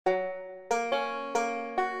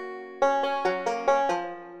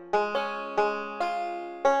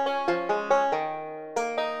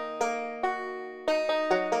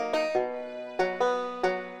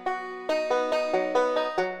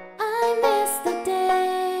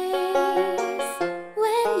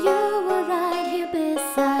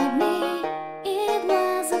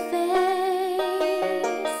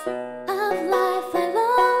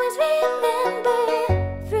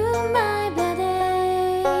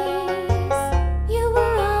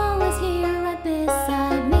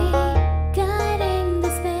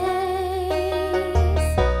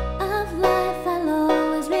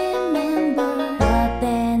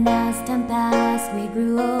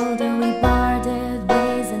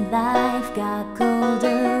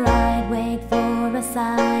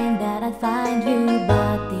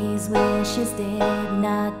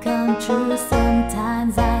true.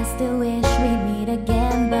 Sometimes I still wish we'd meet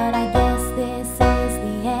again, but I guess this is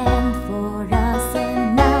the end for us.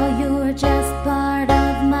 And now you're just part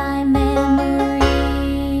of my memory.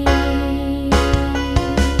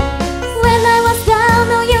 When I was down,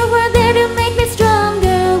 oh, you were there to make me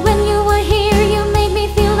stronger. When you were here, you made me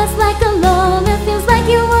feel less like alone. It feels like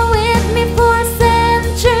you were with me for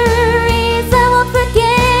centuries. I won't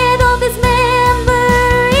forget all these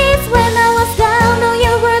memories. When I was down, oh,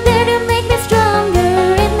 you were there to make me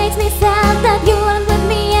stronger. It makes me sad that you aren't with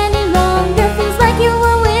me any longer. Feels like you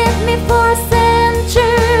were with me for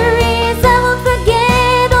centuries. I won't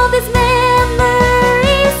forget all these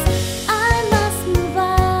memories. I must move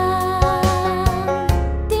on,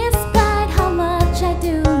 despite how much I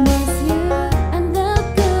do miss you and the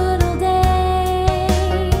good old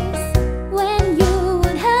days when you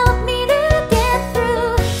would help me to get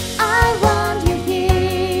through. I want you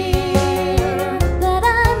here, but I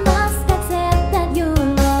must accept that you're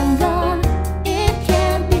long gone. It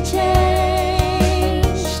can't be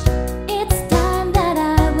changed. It's time that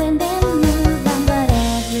I went and moved on. But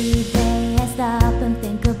every day I stop and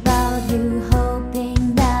think about you,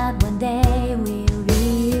 hoping that one day we'll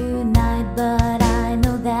reunite. But I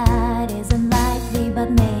know that isn't likely,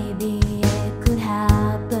 but maybe it could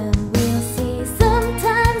happen. We'll see.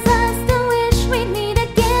 Sometimes I still wish we'd meet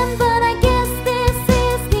again, but I guess this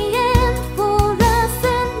is the end for us.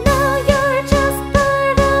 And now you're just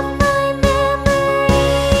part of my memory.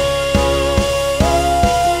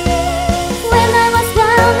 When I was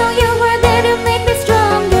down, oh, you were there to make me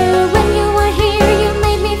stronger. When you were here, you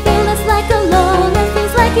made me feel less like alone. It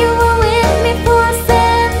feels like you were with me for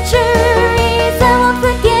centuries. I won't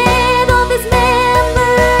forget all these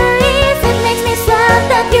memories. It makes me sad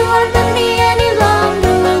that you aren't with me any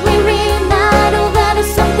longer. Will we reunite? Oh, that is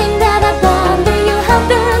something that I wonder. You helped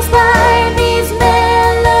to inspire these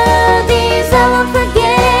melodies. I won't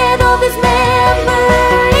forget all these memories.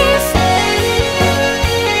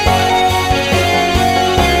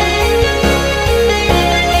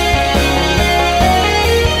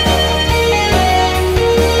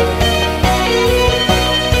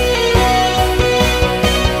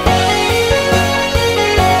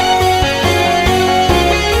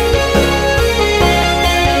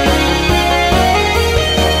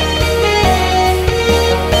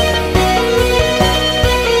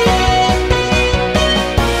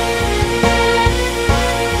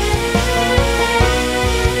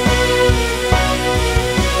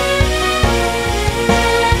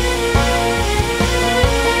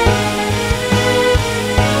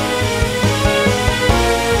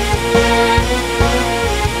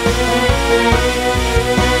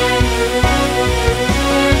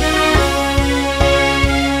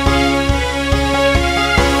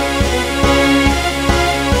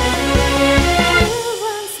 You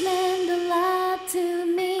once meant a lot to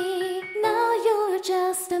me. Now you're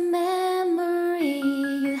just a memory.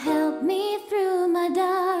 You helped me through my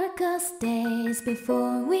darkest days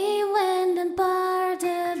before we went and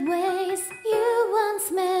parted ways. You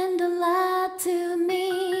once meant a lot to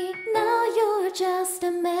me. Now you're just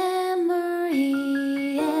a memory.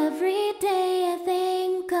 Every day I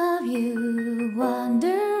think of you,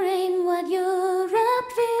 wondering what you're up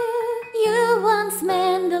to. You once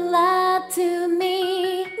meant a lot to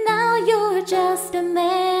me. Now you're just a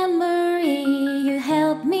memory. You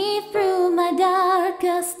helped me through my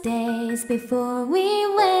darkest days before we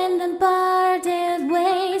went and parted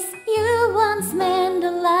ways. You once meant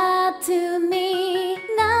a lot to me.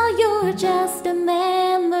 Now you're just a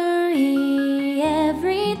memory.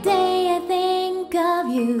 Every day I think of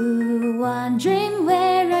you, wondering where